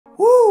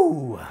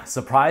Woo!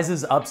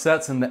 Surprises,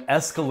 upsets, and the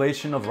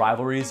escalation of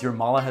rivalries,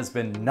 Jurmala has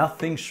been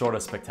nothing short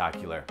of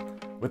spectacular.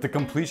 With the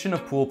completion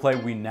of pool play,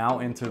 we now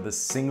enter the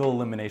single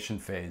elimination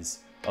phase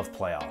of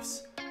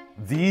playoffs.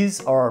 These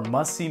are our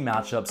must-see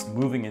matchups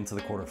moving into the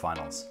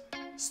quarterfinals.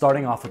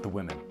 Starting off with the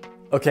women.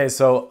 Okay,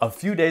 so a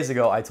few days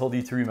ago, I told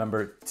you to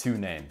remember two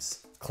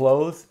names,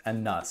 Cloth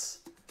and Nuss.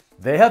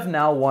 They have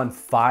now won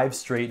 5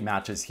 straight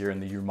matches here in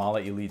the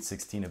Jurmala Elite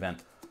 16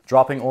 event,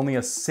 dropping only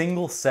a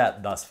single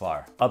set thus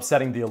far,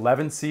 upsetting the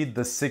 11th seed,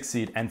 the 6th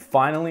seed, and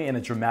finally in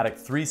a dramatic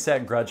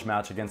 3-set grudge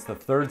match against the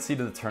 3rd seed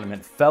of the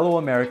tournament, fellow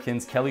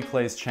Americans Kelly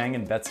Claes Chang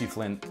and Betsy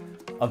Flint,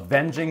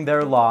 avenging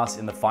their loss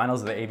in the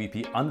finals of the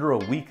AVP under a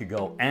week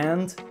ago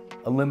and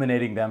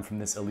eliminating them from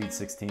this Elite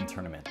 16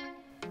 tournament.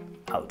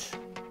 Ouch.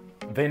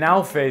 They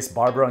now face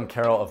Barbara and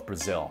Carol of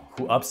Brazil,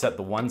 who upset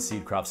the 1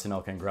 seed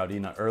Kravsinoka and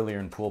Graudina earlier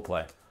in pool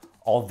play.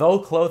 Although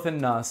Cloth and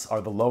Nuss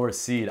are the lower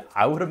seed,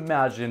 I would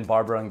imagine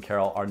Barbara and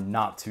Carol are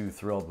not too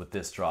thrilled with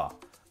this draw.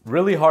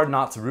 Really hard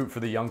not to root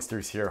for the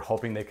youngsters here,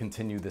 hoping they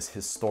continue this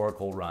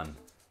historical run.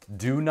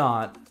 Do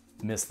not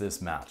miss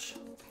this match.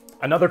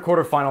 Another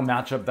quarterfinal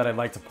matchup that I'd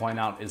like to point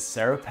out is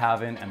Sarah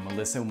Pavin and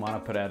Melissa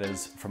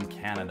Umana-Paredes from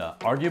Canada,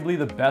 arguably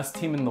the best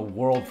team in the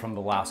world from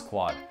the last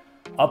quad,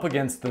 up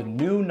against the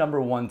new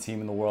 #1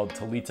 team in the world,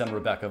 Talita and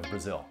Rebecca of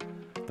Brazil.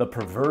 The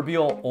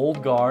proverbial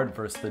old guard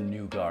versus the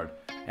new guard.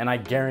 And I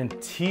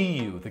guarantee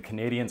you the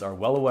Canadians are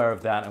well aware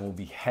of that and will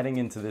be heading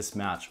into this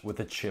match with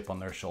a chip on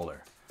their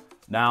shoulder.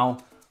 Now,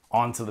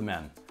 on to the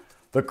men.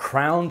 The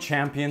crowned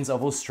champions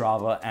of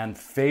Ostrava and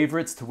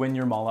favorites to win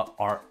Jurmala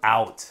are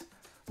out,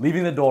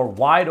 leaving the door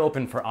wide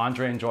open for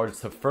Andre and George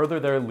to further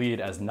their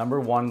lead as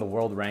 #1 in the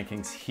world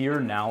rankings here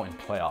now in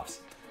playoffs.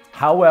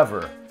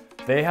 However,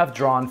 they have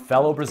drawn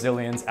fellow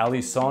Brazilians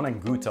Alisson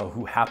and Guto,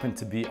 who happen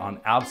to be on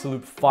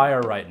absolute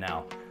fire right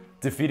now,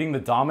 defeating the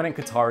dominant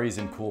Qataris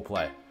in pool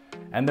play.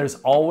 And there's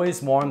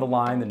always more on the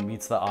line than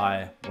meets the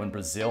eye when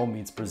Brazil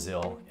meets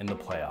Brazil in the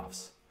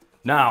playoffs.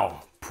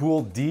 Now,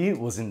 Pool D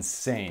was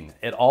insane.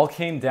 It all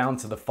came down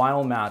to the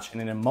final match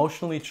in an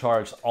emotionally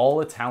charged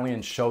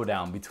all-Italian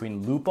showdown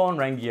between Lupo and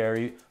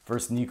Rangieri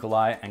versus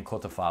Nicolai and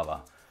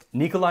Cotofava.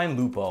 Nicolai and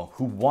Lupo,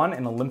 who won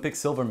an Olympic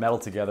silver medal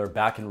together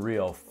back in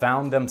Rio,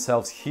 found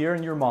themselves here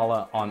in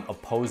Jurmala on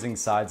opposing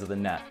sides of the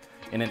net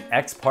in an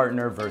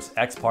ex-partner versus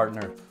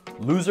ex-partner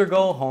loser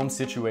go home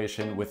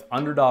situation with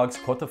underdogs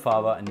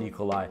Cotofava and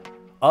Nicolai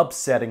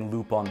upsetting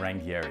Lupo and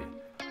Rangieri.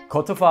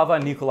 Cotofava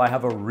and Nicolai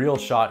have a real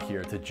shot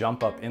here to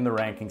jump up in the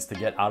rankings to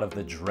get out of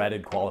the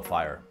dreaded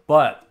qualifier,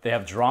 but they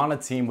have drawn a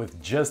team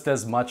with just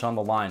as much on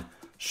the line.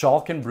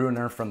 Schalk and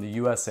Brunner from the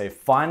USA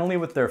finally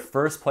with their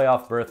first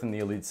playoff berth in the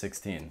Elite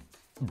 16.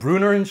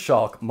 Brunner and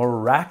Schalk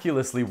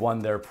miraculously won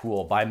their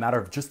pool by a matter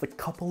of just a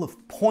couple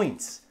of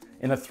points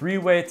in a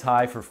 3-way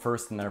tie for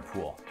first in their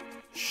pool,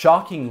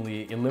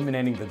 shockingly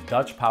eliminating the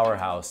Dutch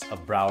powerhouse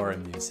of Brouwer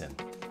and Musin.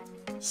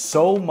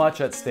 So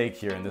much at stake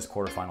here in this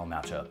quarterfinal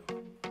matchup.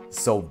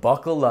 So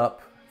buckle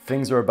up,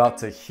 things are about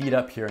to heat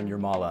up here in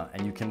Jurmala,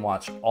 and you can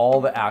watch all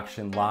the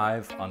action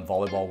live on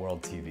Volleyball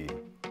World TV.